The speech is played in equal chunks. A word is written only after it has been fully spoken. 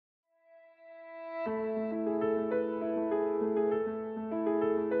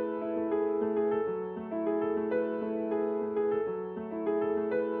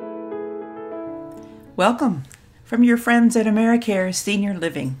Welcome from your friends at AmeriCare Senior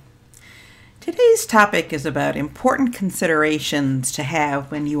Living. Today's topic is about important considerations to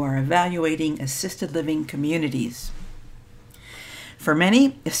have when you are evaluating assisted living communities. For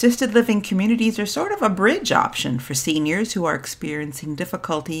many, assisted living communities are sort of a bridge option for seniors who are experiencing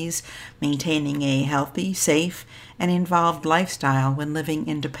difficulties maintaining a healthy, safe, and involved lifestyle when living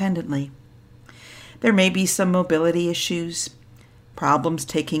independently. There may be some mobility issues, problems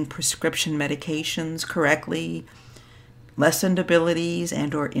taking prescription medications correctly, lessened abilities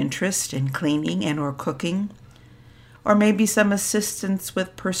and or interest in cleaning and or cooking, or maybe some assistance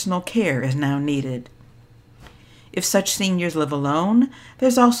with personal care is now needed. If such seniors live alone,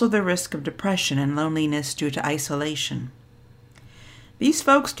 there's also the risk of depression and loneliness due to isolation. These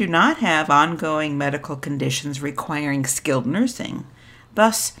folks do not have ongoing medical conditions requiring skilled nursing.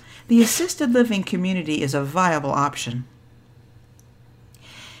 Thus, the assisted living community is a viable option.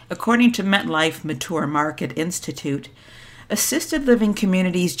 According to MetLife Mature Market Institute, assisted living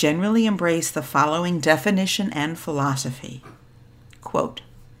communities generally embrace the following definition and philosophy. Quote,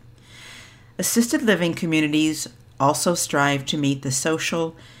 assisted living communities also strive to meet the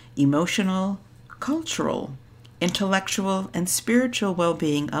social, emotional, cultural, intellectual, and spiritual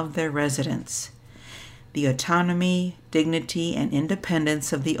well-being of their residents. The autonomy, dignity, and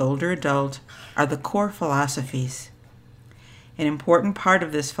independence of the older adult are the core philosophies. An important part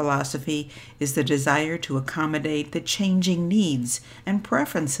of this philosophy is the desire to accommodate the changing needs and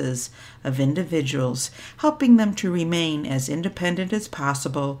preferences of individuals, helping them to remain as independent as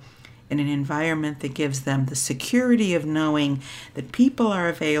possible in an environment that gives them the security of knowing that people are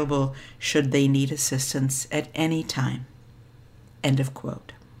available should they need assistance at any time. End of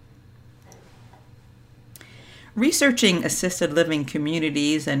quote. Researching assisted living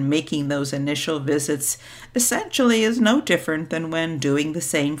communities and making those initial visits essentially is no different than when doing the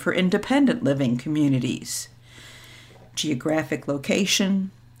same for independent living communities. Geographic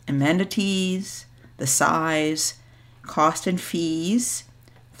location, amenities, the size, cost and fees,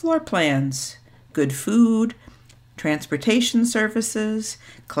 floor plans, good food, transportation services,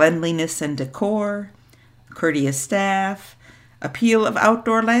 cleanliness and decor, courteous staff, appeal of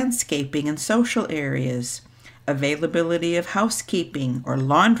outdoor landscaping and social areas, availability of housekeeping or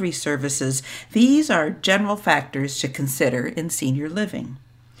laundry services. These are general factors to consider in senior living.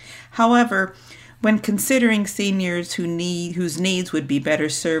 However, when considering seniors whose needs would be better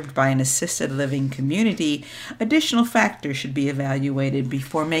served by an assisted living community, additional factors should be evaluated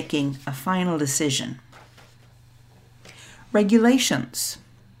before making a final decision. Regulations.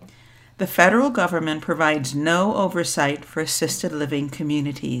 The federal government provides no oversight for assisted living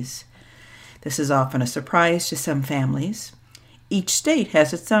communities. This is often a surprise to some families. Each state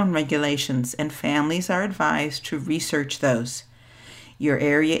has its own regulations, and families are advised to research those. Your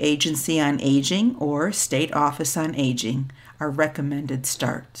area agency on aging or state office on aging are recommended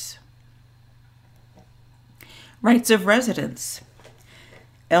starts. Rights of residents.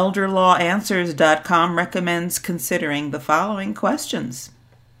 ElderLawAnswers.com recommends considering the following questions.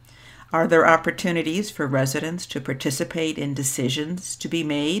 Are there opportunities for residents to participate in decisions to be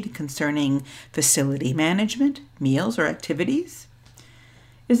made concerning facility management, meals, or activities?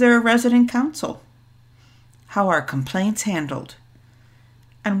 Is there a resident council? How are complaints handled?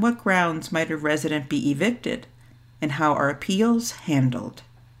 On what grounds might a resident be evicted, and how are appeals handled?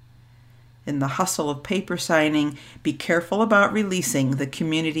 In the hustle of paper signing, be careful about releasing the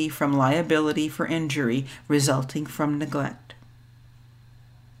community from liability for injury resulting from neglect.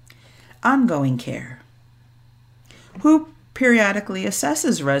 Ongoing care. Who periodically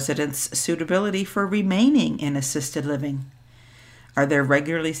assesses residents' suitability for remaining in assisted living? Are there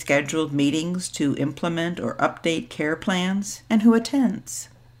regularly scheduled meetings to implement or update care plans, and who attends?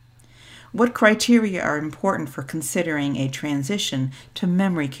 What criteria are important for considering a transition to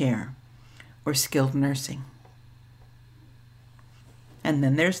memory care or skilled nursing? And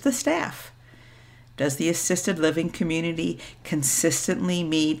then there's the staff. Does the assisted living community consistently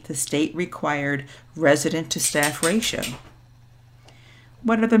meet the state-required resident-to-staff ratio?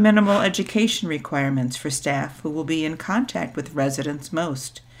 What are the minimal education requirements for staff who will be in contact with residents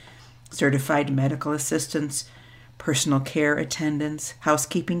most? Certified medical assistants, personal care attendants,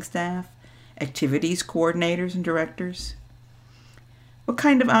 housekeeping staff, activities coordinators and directors? What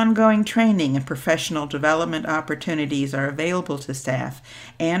kind of ongoing training and professional development opportunities are available to staff,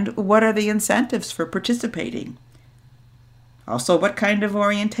 and what are the incentives for participating? Also, what kind of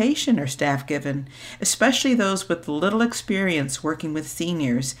orientation are staff given, especially those with little experience working with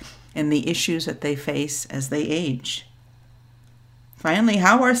seniors and the issues that they face as they age? Finally,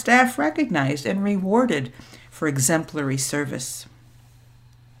 how are staff recognized and rewarded for exemplary service?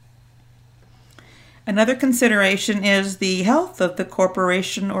 Another consideration is the health of the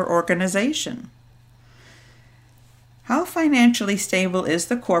corporation or organization. How financially stable is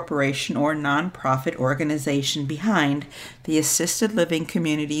the corporation or nonprofit organization behind the assisted living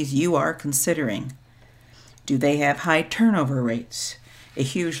communities you are considering? Do they have high turnover rates, a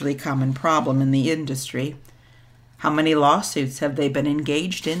hugely common problem in the industry? How many lawsuits have they been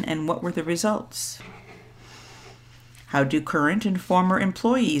engaged in, and what were the results? How do current and former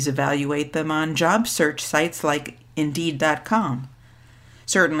employees evaluate them on job search sites like Indeed.com?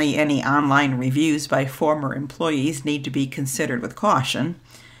 Certainly, any online reviews by former employees need to be considered with caution.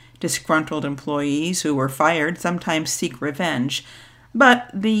 Disgruntled employees who were fired sometimes seek revenge, but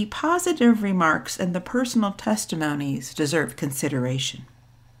the positive remarks and the personal testimonies deserve consideration.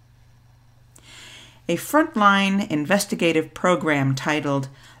 A frontline investigative program titled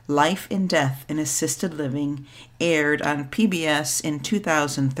Life and Death in Assisted Living aired on PBS in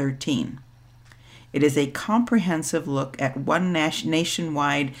 2013. It is a comprehensive look at one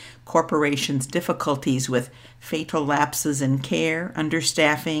nationwide corporation's difficulties with fatal lapses in care,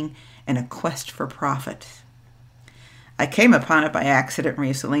 understaffing, and a quest for profit. I came upon it by accident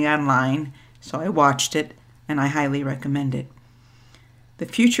recently online, so I watched it, and I highly recommend it. The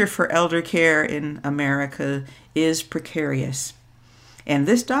future for elder care in America is precarious, and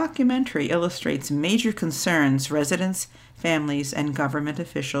this documentary illustrates major concerns residents, families, and government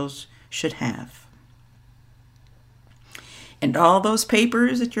officials should have. And all those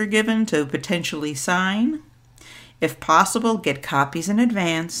papers that you're given to potentially sign, if possible, get copies in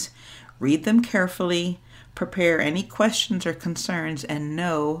advance, read them carefully, prepare any questions or concerns, and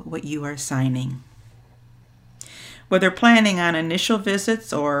know what you are signing. Whether planning on initial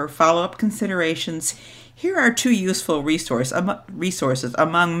visits or follow-up considerations, here are two useful resources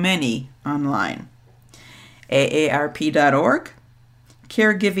among many online. AARP.org,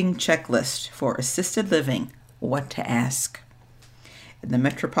 Caregiving Checklist for Assisted Living, What to Ask. And the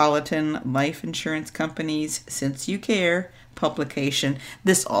Metropolitan Life Insurance Company's Since You Care publication,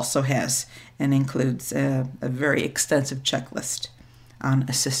 this also has and includes a very extensive checklist on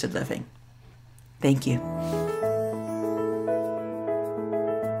assisted living. Thank you.